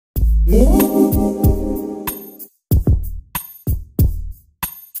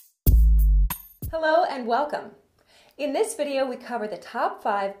Hello and welcome. In this video, we cover the top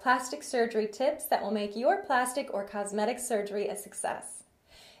 5 plastic surgery tips that will make your plastic or cosmetic surgery a success.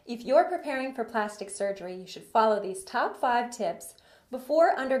 If you're preparing for plastic surgery, you should follow these top 5 tips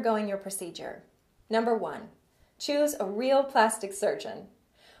before undergoing your procedure. Number 1, choose a real plastic surgeon.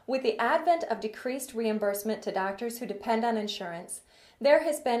 With the advent of decreased reimbursement to doctors who depend on insurance, there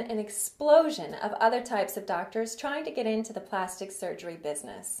has been an explosion of other types of doctors trying to get into the plastic surgery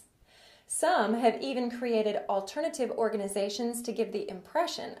business. Some have even created alternative organizations to give the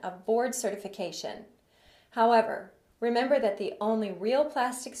impression of board certification. However, remember that the only real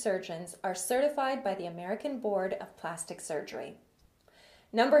plastic surgeons are certified by the American Board of Plastic Surgery.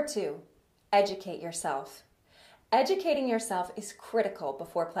 Number 2, educate yourself. Educating yourself is critical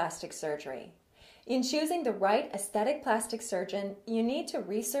before plastic surgery. In choosing the right aesthetic plastic surgeon, you need to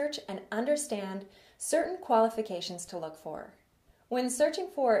research and understand certain qualifications to look for. When searching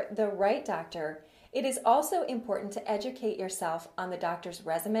for the right doctor, it is also important to educate yourself on the doctor's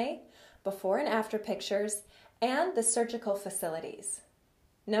resume, before and after pictures, and the surgical facilities.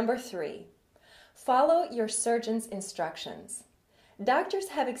 Number 3, follow your surgeon's instructions. Doctors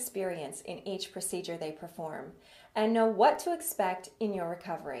have experience in each procedure they perform and know what to expect in your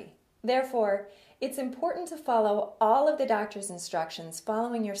recovery. Therefore, it's important to follow all of the doctor's instructions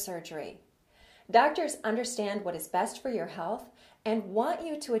following your surgery. Doctors understand what is best for your health and want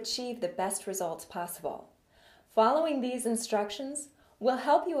you to achieve the best results possible. Following these instructions will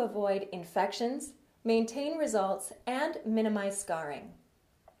help you avoid infections, maintain results, and minimize scarring.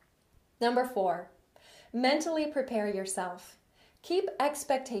 Number 4, mentally prepare yourself. Keep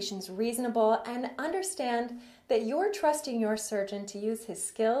expectations reasonable and understand that you're trusting your surgeon to use his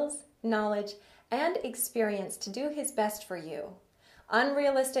skills, knowledge, and experience to do his best for you.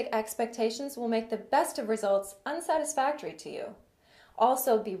 Unrealistic expectations will make the best of results unsatisfactory to you.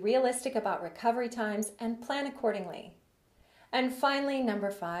 Also, be realistic about recovery times and plan accordingly. And finally,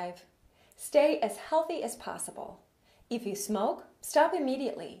 number 5, stay as healthy as possible. If you smoke, stop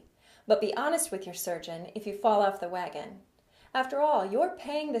immediately, but be honest with your surgeon if you fall off the wagon. After all, you're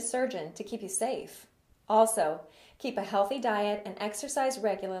paying the surgeon to keep you safe. Also, keep a healthy diet and exercise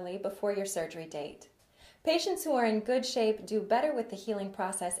regularly before your surgery date. Patients who are in good shape do better with the healing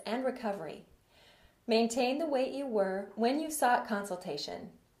process and recovery. Maintain the weight you were when you sought consultation.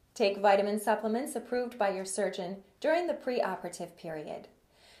 Take vitamin supplements approved by your surgeon during the preoperative period.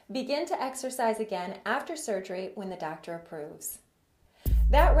 Begin to exercise again after surgery when the doctor approves.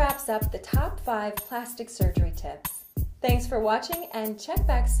 That wraps up the top 5 plastic surgery tips. Thanks for watching and check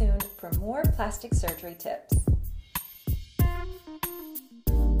back soon for more plastic surgery tips.